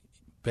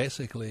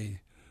basically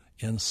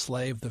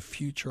enslave the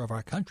future of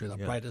our country, the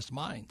brightest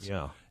minds?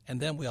 Yeah. And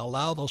then we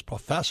allow those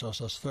professors,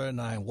 those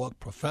 39 woke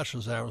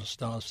professors at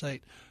Arizona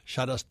State,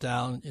 shut us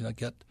down,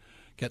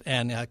 get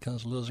Ann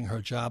Atkins losing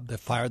her job. They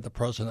fired the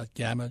president at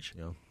Gamage.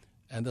 Yeah.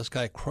 And this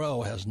guy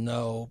Crow has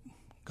no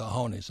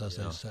cojones, as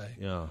they say.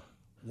 Yeah.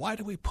 Why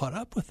do we put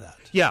up with that?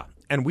 Yeah,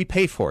 and we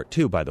pay for it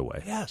too, by the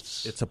way.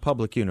 Yes. It's a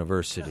public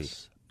university.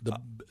 Yes.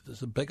 It's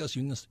the biggest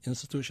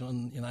institution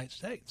in the United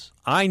States.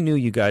 I knew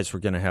you guys were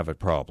going to have a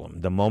problem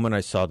the moment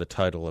I saw the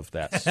title of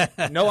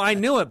that. No, I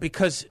knew it,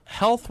 because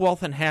health,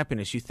 wealth, and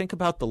happiness, you think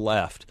about the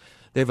left,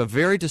 they have a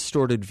very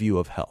distorted view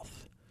of health.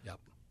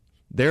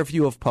 Their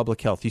view of public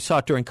health. You saw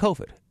it during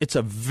COVID. It's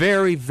a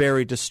very,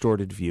 very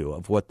distorted view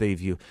of what they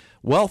view.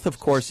 Wealth, of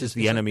course, is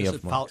the enemy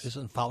of monks.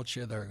 Isn't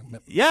Fauci their...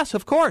 Yes,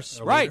 of course.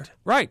 Right, leader?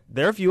 right.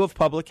 Their view of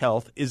public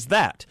health is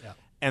that. Yeah.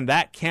 And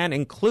that can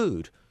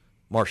include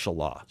martial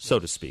law, so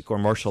to speak, or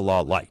martial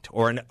law light,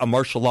 or a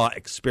martial law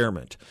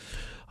experiment.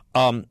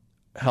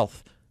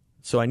 Health.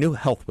 So I knew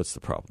health was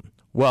the problem.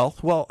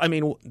 Wealth, well, I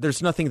mean,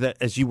 there's nothing that,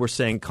 as you were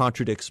saying,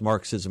 contradicts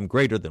Marxism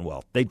greater than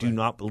wealth. They do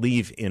not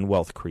believe in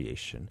wealth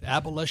creation. The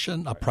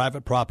abolition of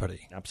private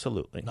property.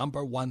 Absolutely.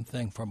 Number one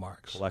thing for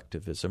Marx.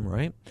 Collectivism,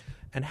 right?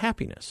 And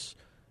happiness.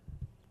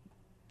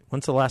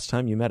 When's the last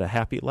time you met a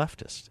happy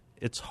leftist?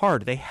 It's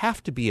hard. They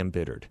have to be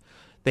embittered.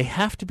 They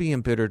have to be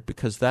embittered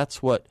because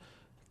that's what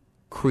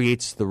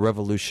creates the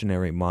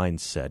revolutionary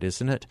mindset,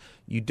 isn't it?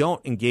 You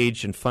don't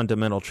engage in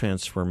fundamental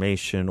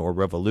transformation or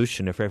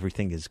revolution if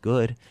everything is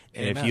good.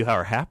 And Amen. If you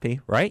are happy,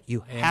 right?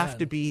 You Amen. have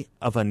to be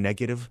of a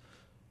negative,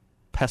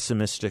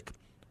 pessimistic,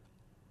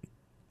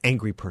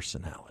 angry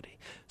personality.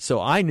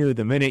 So I knew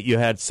the minute you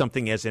had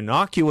something as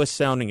innocuous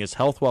sounding as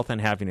health, wealth, and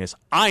happiness,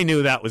 I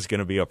knew that was going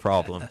to be a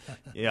problem.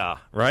 Yeah,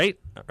 right?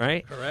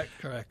 Right?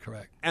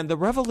 Correct. And the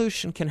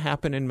revolution can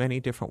happen in many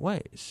different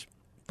ways.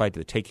 By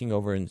the taking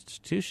over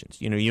institutions.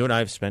 You and I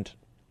have spent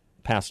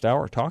past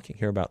hour talking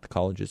here about the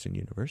colleges and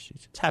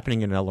universities. It's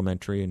happening in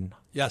elementary and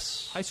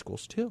high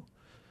schools too.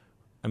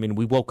 I mean,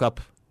 we woke up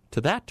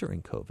to that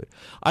during COVID.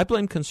 I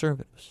blame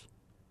conservatives.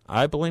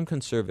 I blame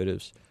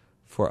conservatives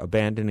for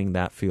abandoning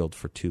that field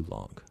for too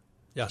long.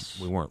 Yes.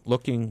 We weren't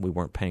looking. We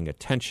weren't paying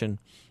attention.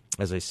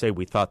 As I say,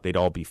 we thought they'd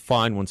all be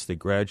fine once they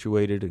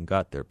graduated and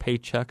got their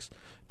paychecks.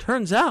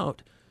 Turns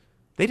out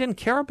they didn't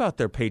care about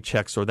their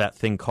paychecks or that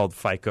thing called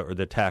FICA or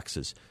the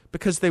taxes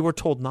because they were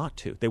told not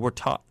to. They were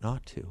taught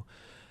not to.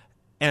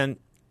 And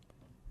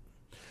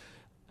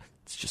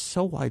it's just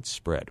so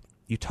widespread.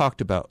 You talked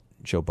about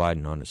Joe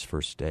Biden on his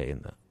first day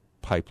in the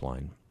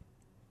pipeline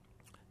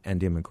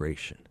and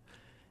immigration.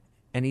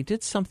 And he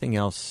did something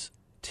else,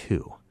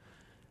 too.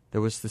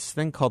 There was this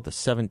thing called the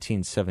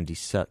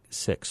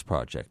 1776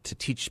 Project to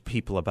teach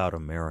people about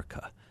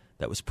America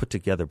that was put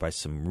together by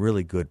some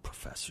really good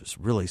professors,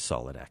 really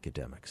solid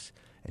academics.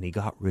 And he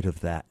got rid of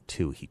that,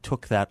 too. He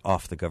took that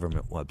off the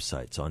government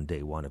websites on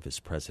day one of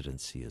his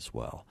presidency as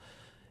well.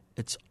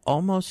 It's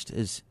almost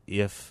as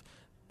if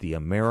the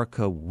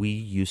America we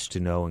used to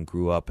know and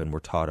grew up and were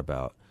taught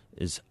about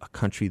is a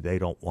country they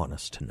don't want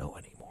us to know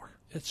anymore.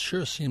 It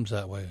sure seems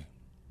that way.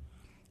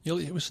 You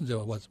listen to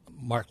what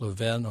Mark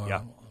Levin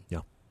or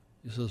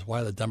he says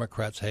why the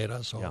Democrats hate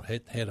us or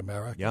hate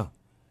America. Yeah.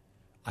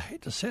 I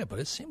hate to say it, but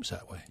it seems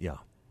that way.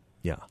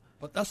 Yeah.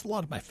 But that's a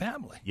lot of my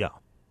family. Yeah.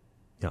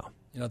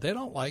 They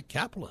don't like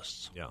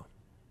capitalists. Yeah.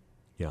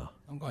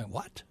 I'm going,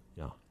 what?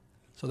 Yeah.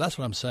 So that's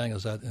what I'm saying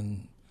is that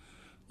in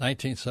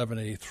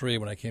 1973,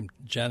 when I came,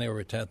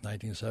 January 10th,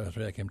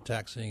 1973, I came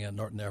taxiing at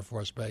Norton Air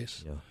Force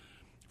Base. Yeah.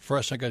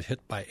 First, I got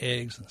hit by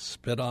eggs and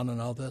spit on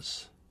and all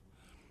this.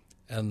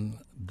 And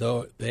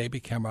though they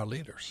became our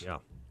leaders. Yeah.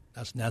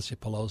 That's Nancy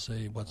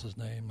Pelosi. What's his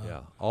name?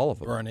 Yeah, all of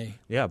them. Bernie.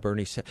 Yeah,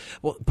 Bernie.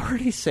 Well,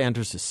 Bernie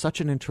Sanders is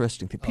such an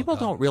interesting thing. People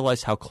don't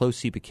realize how close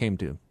he became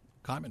to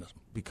communism,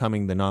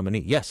 becoming the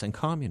nominee. Yes, and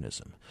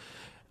communism.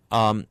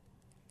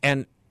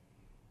 And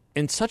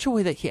in such a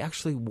way that he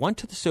actually went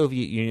to the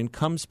Soviet Union,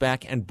 comes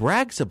back, and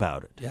brags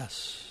about it.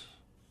 Yes.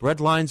 Bread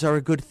lines are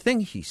a good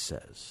thing, he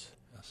says.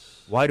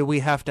 Yes. Why do we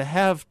have to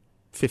have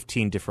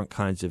 15 different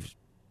kinds of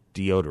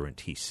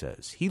deodorant, he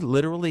says. He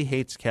literally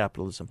hates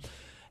capitalism.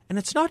 And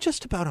it's not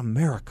just about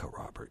America,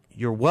 Robert.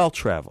 You're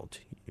well-traveled.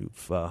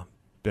 You've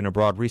been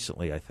abroad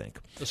recently, I think.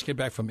 Just came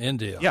back from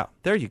India. Yeah,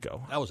 there you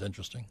go. That was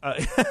interesting.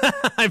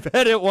 I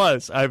bet it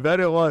was.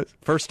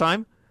 First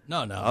time?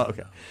 No. Oh,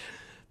 okay.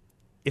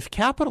 If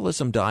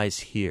capitalism dies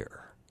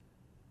here,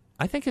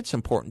 I think it's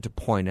important to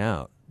point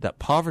out that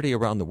poverty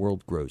around the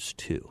world grows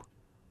too.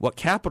 What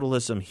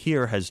capitalism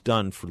here has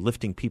done for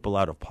lifting people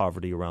out of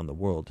poverty around the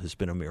world has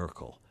been a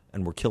miracle,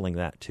 and we're killing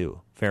that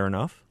too. Fair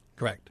enough?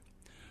 Correct.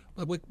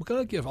 But we're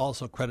going to give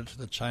also credit to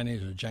the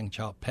Chinese or Deng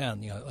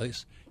Xiaoping. At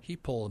least he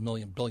pulled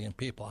 1 billion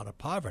people out of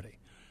poverty.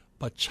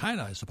 But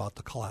China is about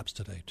to collapse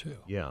today too.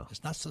 Yeah.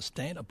 It's not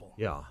sustainable.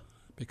 Yeah.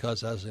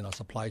 Because as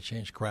supply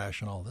chains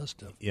crash and all this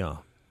stuff. Yeah.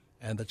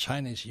 And the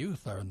Chinese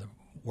youth are in the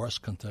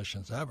worst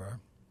conditions ever.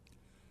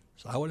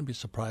 So I wouldn't be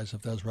surprised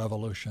if there's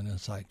revolution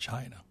inside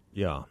China.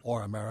 Yeah.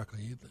 Or America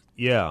either.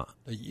 Yeah.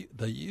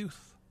 The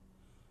youth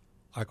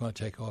are going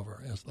to take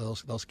over.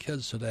 Those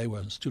kids today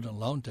with student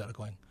loan debt are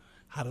going,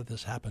 how did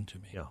this happen to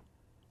me? Yeah.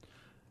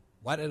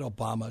 Why did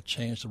Obama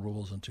change the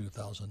rules in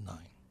 2009?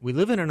 We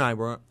live in an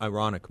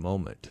ironic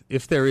moment.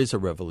 If there is a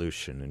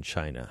revolution in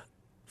China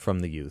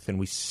from the youth, and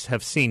we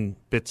have seen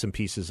bits and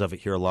pieces of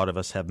it here. A lot of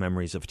us have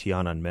memories of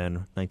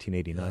Tiananmen,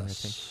 1989,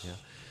 Yes. I think.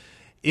 Yeah.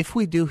 If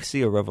we do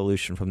see a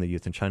revolution from the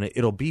youth in China,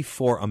 it'll be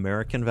for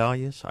American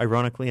values,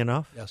 ironically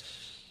enough. Yes.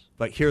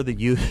 But here the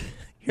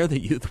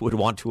youth would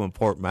want to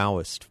import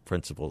Maoist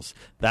principles.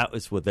 That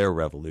is what their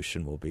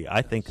revolution will be.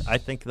 I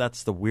think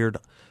that's the weird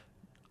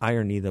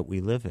irony that we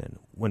live in.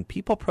 When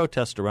people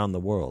protest around the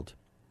world,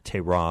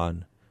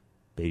 Tehran,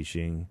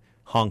 Beijing,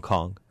 Hong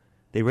Kong,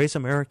 they raise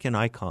American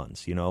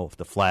icons,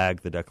 the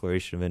flag, the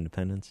Declaration of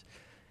Independence.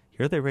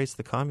 Here they raise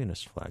the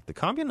communist flag. The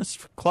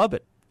Communist Club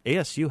at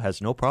ASU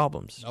has no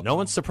problems. No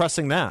one's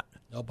suppressing that.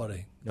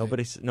 Nobody.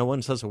 No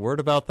one says a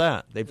word about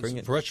that. They bring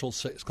it.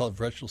 It's called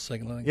virtual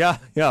signaling.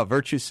 Yeah,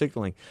 virtue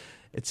signaling.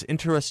 It's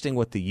interesting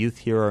what the youth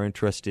here are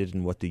interested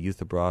in, what the youth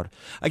abroad.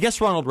 I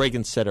guess Ronald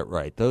Reagan said it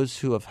right. Those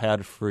who have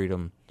had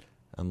freedom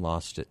and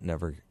lost it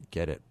never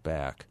get it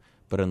back.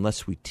 But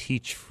unless we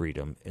teach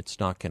freedom, it's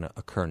not going to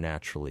occur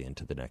naturally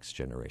into the next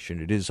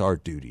generation. It is our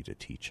duty to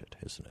teach it,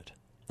 isn't it?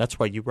 That's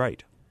why you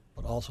write.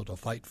 But also to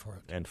fight for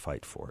it. And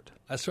fight for it.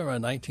 I remember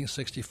in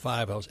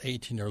 1965, I was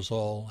 18 years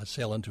old. I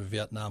sailed into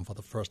Vietnam for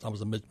the first time. I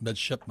was a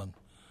midshipman.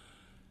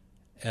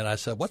 And I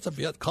said, what's a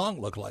Viet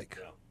Cong look like?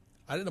 Yeah.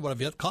 I didn't know what a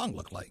Viet Cong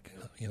looked like,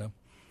 And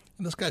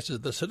this guy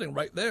said, they're sitting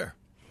right there.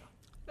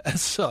 And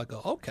so I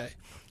go, okay.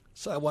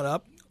 So I went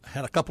up,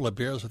 had a couple of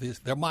beers with these.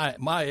 They're my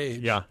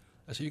age. Yeah.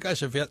 I said, you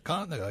guys are Viet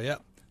Cong? They go, yeah.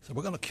 I said,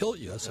 we're going to kill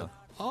you. I said,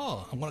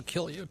 oh, I'm going to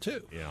kill you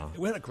too. Yeah.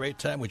 We had a great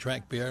time. We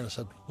drank beer, and I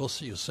said, we'll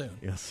see you soon.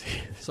 Yes.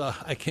 So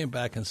I came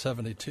back in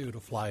 1972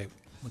 to fly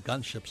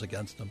gunships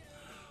against them.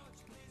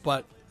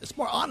 But it's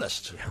more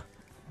honest. Yeah.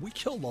 We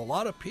killed a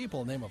lot of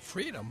people in the name of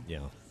freedom. Yeah.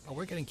 But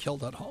we're getting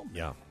killed at home.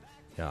 Yeah.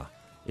 Yeah.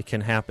 It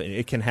can happen.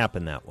 It can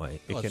happen that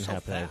way. It can so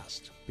happen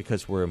fast.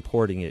 Because we're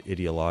importing it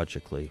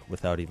ideologically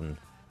without even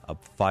a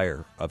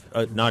fire of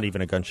not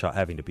even a gunshot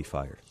having to be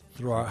fired.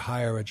 Through our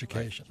higher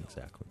education. Right,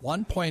 exactly.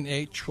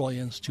 1.8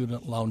 trillion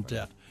student loan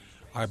debt,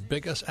 our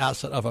biggest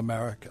asset of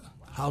America.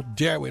 How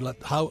dare we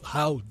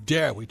how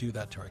dare we do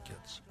that to our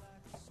kids?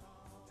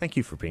 Thank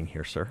you for being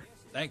here, sir.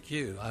 Thank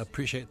you. I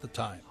appreciate the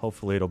time.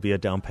 Hopefully it'll be a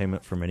down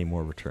payment for many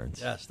more returns.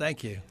 Yes,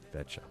 thank you.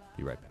 Betcha.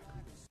 Be right back.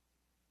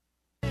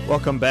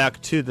 Welcome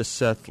back to the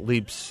Seth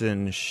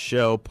Leibson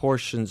Show,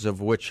 portions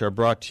of which are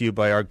brought to you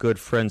by our good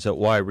friends at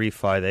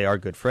Y-Refi. They are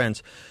good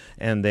friends,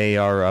 and they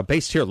are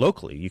based here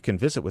locally. You can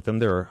visit with them.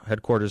 Their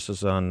headquarters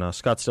is on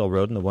Scottsdale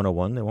Road in the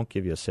 101. They won't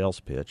give you a sales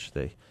pitch.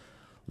 They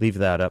leave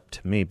that up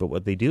to me. But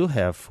what they do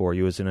have for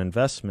you is an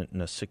investment in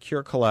a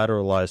secure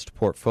collateralized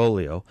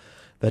portfolio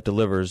that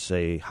delivers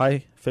a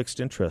high fixed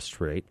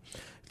interest rate.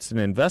 It's an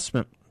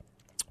investment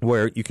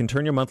where you can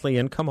turn your monthly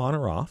income on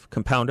or off,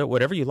 compound it,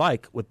 whatever you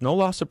like, with no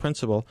loss of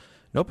principal,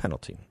 no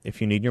penalty, if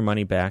you need your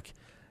money back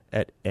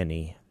at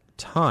any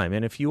time.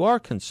 And if you are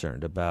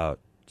concerned about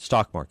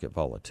stock market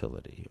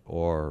volatility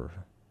or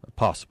a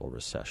possible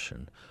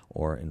recession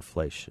or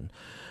inflation,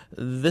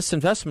 this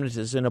investment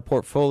is in a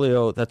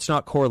portfolio that's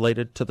not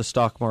correlated to the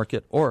stock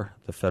market or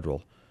the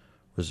Federal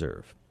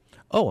Reserve.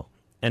 Oh,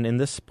 and in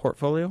this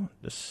portfolio,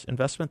 this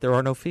investment, there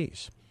are no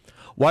fees.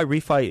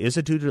 Y-Refi is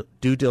a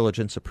due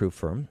diligence approved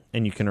firm,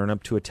 and you can earn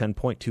up to a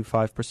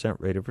 10.25%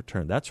 rate of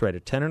return. That's right,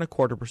 a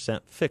 10.25%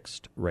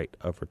 fixed rate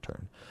of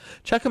return.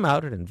 Check them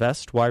out at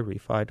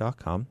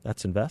investyrefi.com.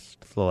 That's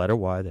invest, the letter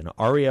Y, then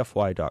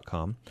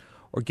refy.com,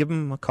 or give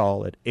them a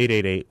call at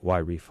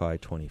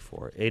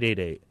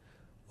 888-YREFI24,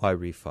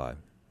 888-YREFI24.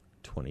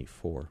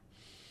 24.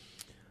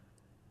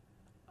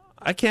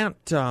 I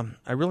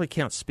really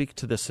can't speak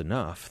to this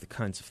enough, the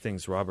kinds of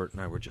things Robert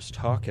and I were just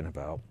talking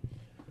about.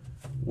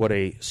 What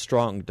a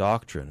strong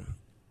doctrine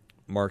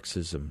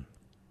Marxism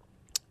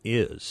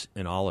is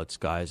in all its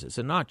guises,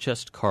 and not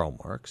just Karl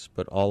Marx,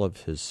 but all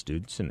of his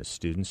students and his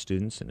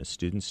students' and his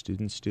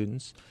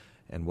students,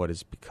 and what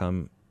has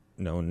become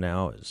known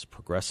now as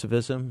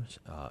progressivism,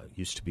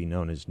 used to be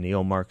known as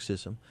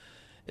neo-Marxism.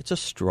 It's a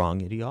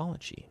strong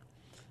ideology.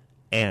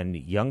 And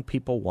young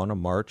people want to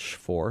march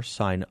for,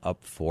 sign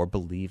up for,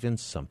 believe in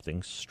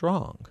something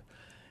strong.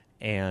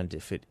 And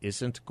if it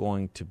isn't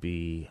going to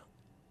be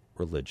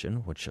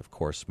religion, which of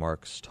course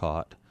Marx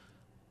taught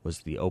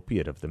was the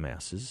opiate of the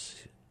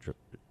masses,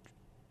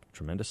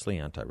 tremendously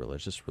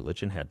anti-religious,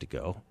 religion had to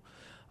go.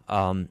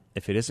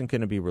 If it isn't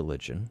going to be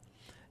religion,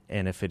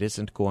 and if it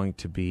isn't going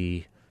to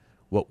be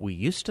what we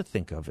used to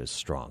think of as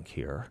strong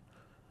here,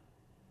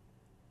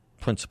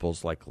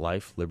 principles like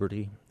life,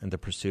 liberty, and the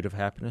pursuit of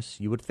happiness,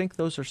 you would think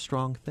those are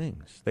strong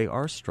things. They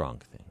are strong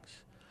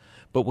things.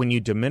 But when you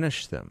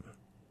diminish them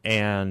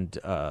and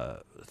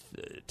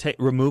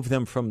remove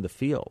them from the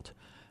field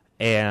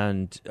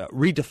and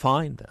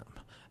redefine them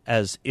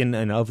as in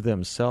and of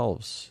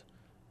themselves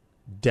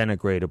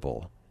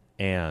denigratable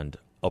and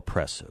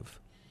oppressive,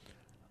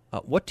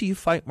 what do you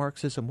fight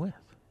Marxism with?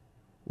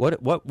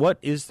 What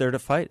is there to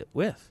fight it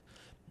with?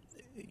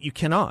 You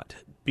cannot,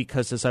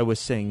 because as I was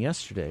saying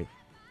yesterday,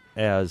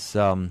 as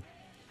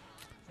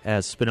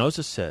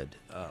Spinoza said,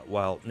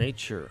 while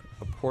nature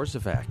abhors a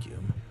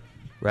vacuum,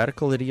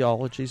 radical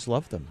ideologies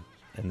love them,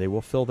 and they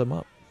will fill them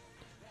up.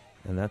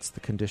 And that's the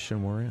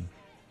condition we're in,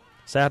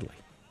 sadly.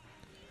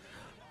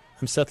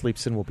 I'm Seth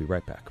Leipson. We'll be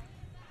right back.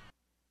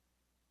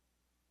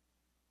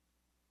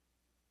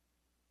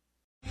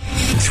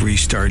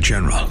 Three-star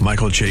General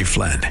Michael J.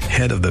 Flynn,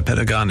 head of the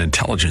Pentagon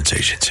Intelligence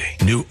Agency,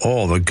 knew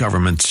all the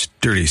government's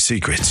dirty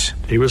secrets.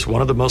 He was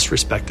one of the most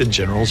respected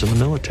generals in the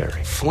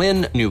military.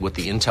 Flynn knew what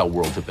the intel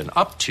world had been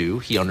up to.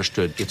 He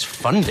understood its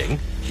funding.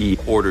 He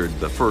ordered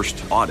the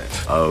first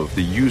audit of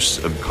the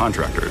use of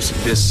contractors.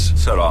 This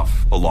set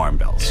off alarm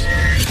bells.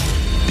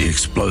 The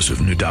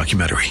explosive new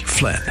documentary,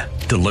 Flynn,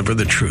 Deliver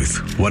the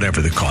Truth, Whatever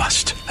the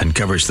Cost,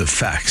 uncovers the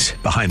facts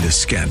behind this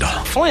scandal.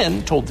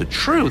 Flynn told the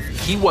truth.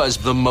 He was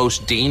the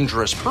most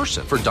dangerous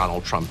person for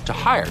Donald Trump to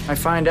hire. I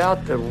find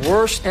out the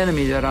worst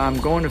enemy that I'm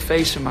going to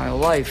face in my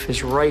life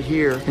is right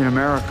here in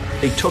America.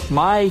 They took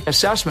my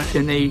assessment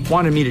and they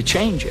wanted me to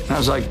change it. And I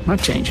was like, I'm not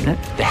changing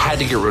it. They had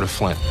to get rid of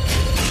Flynn.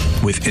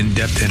 With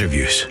in-depth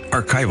interviews,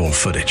 archival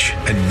footage,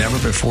 and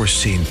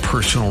never-before-seen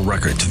personal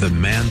records of the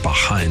man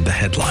behind the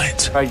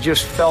headlines. I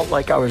just felt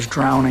like I was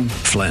drowning.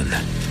 Flynn,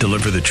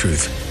 Deliver the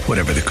Truth,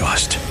 Whatever the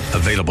Cost.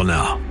 Available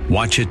now.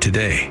 Watch it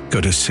today.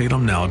 Go to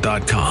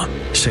salemnow.com.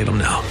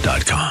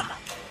 salemnow.com.